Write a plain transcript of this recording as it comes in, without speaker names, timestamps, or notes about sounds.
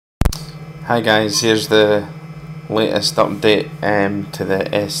Hi guys, here's the latest update to the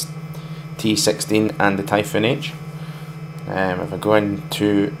ST16 and the Typhoon H. If I go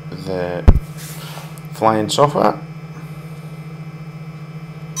into the flying software,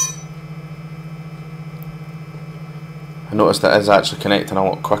 I noticed that it is actually connecting a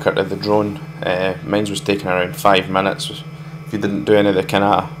lot quicker to the drone. Mine was taking around 5 minutes if you didn't do any of the kind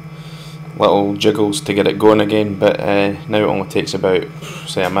of little jiggles to get it going again, but now it only takes about,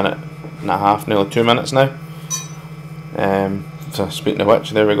 say, a minute and a half, nearly 2 minutes now. So speaking of which,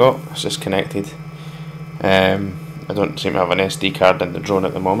 there we go, it's just connected. I don't seem to have an SD card in the drone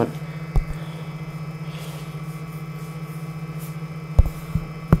at the moment.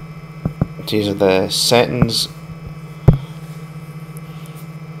 These are the settings.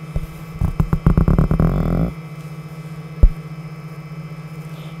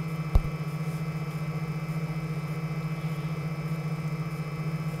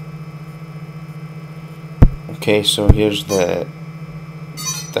 Okay, so here's the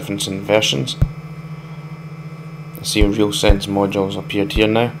difference in versions. I see RealSense modules appeared here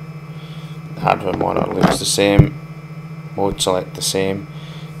now. The hardware monitor looks the same, mode select the same.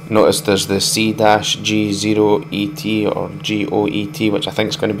 Notice there's the C-G0ET or GOET, which I think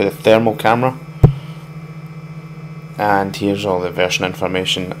is going to be the thermal camera. And here's all the version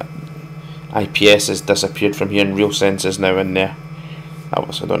information. IPS has disappeared from here and RealSense is now in there.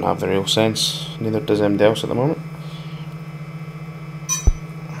 Obviously I don't have the RealSense, neither does anybody else at the moment.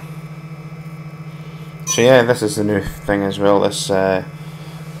 So yeah, this is the new thing as well, this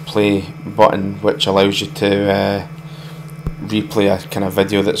play button, which allows you to replay a kind of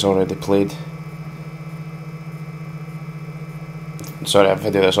video that's already played. Sorry, a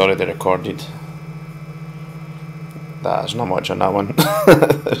video that's already recorded. There's not much on that one.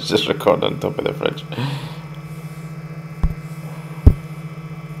 It's just recorded on top of the fridge.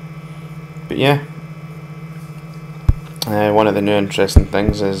 But yeah, one of the new interesting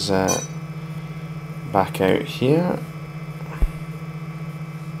things is back out here.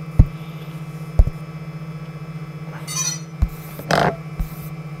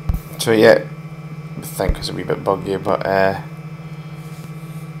 So yeah, I think it's a wee bit buggy, but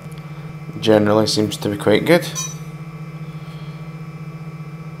generally seems to be quite good.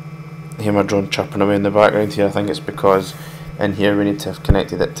 I hear my drone chirping away in the background here. I think it's because in here we need to have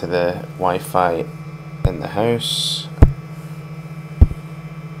connected it to the Wi-Fi in the house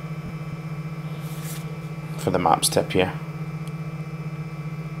for the maps tip here.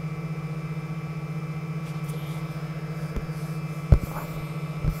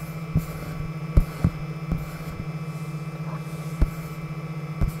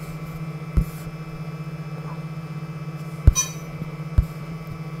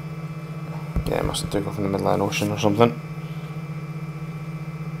 Yeah, it must have took off in the middle of an ocean or something.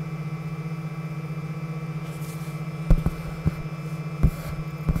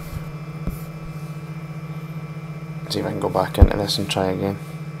 See if I can go back into this and try again.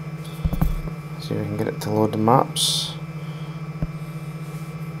 See if I can get it to load the maps.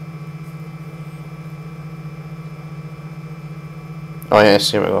 Oh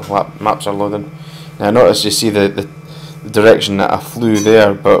yes, here we go, maps are loading. Now notice you see the direction that I flew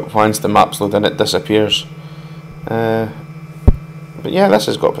there, but once the maps load in it disappears. But yeah, this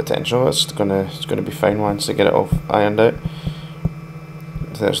has got potential. It's gonna be fine once they get it all ironed out.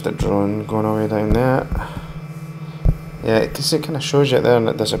 There's the drone going away down there. Yeah, because it kind of shows you it there and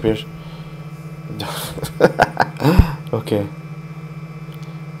it disappears. Okay.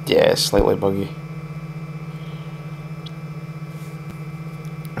 Yeah, it's slightly buggy.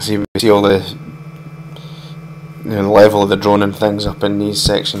 See, we see all the, the level of the drone and things up in these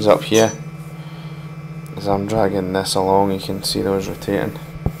sections up here. As I'm dragging this along, you can see those rotating.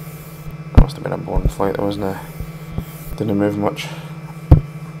 That must have been a boring flight, there wasn't it? Didn't move much.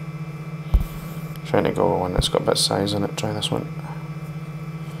 Trying to go one that's got a bit of size on it, try this one.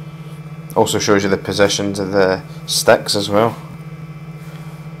 Also shows you the positions of the sticks as well.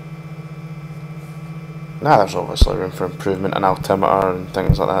 Now there's obviously room for improvement in altimeter and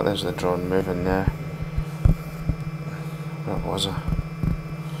things like that. There's the drone moving there. Where was it?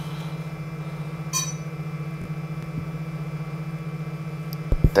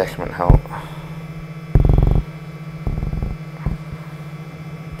 Decrement help.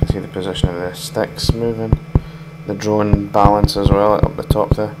 See the position of the sticks moving, the drone balance as well up the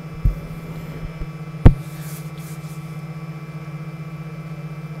top there.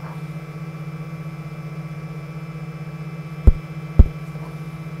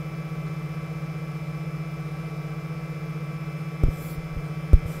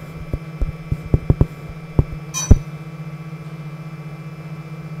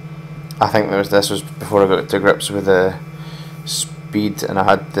 I think this was before I got to grips with the speed, and I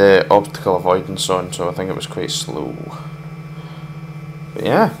had the obstacle avoidance on, so I think it was quite slow. But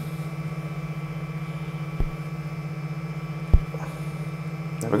yeah,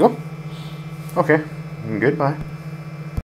 there we go. Okay, goodbye.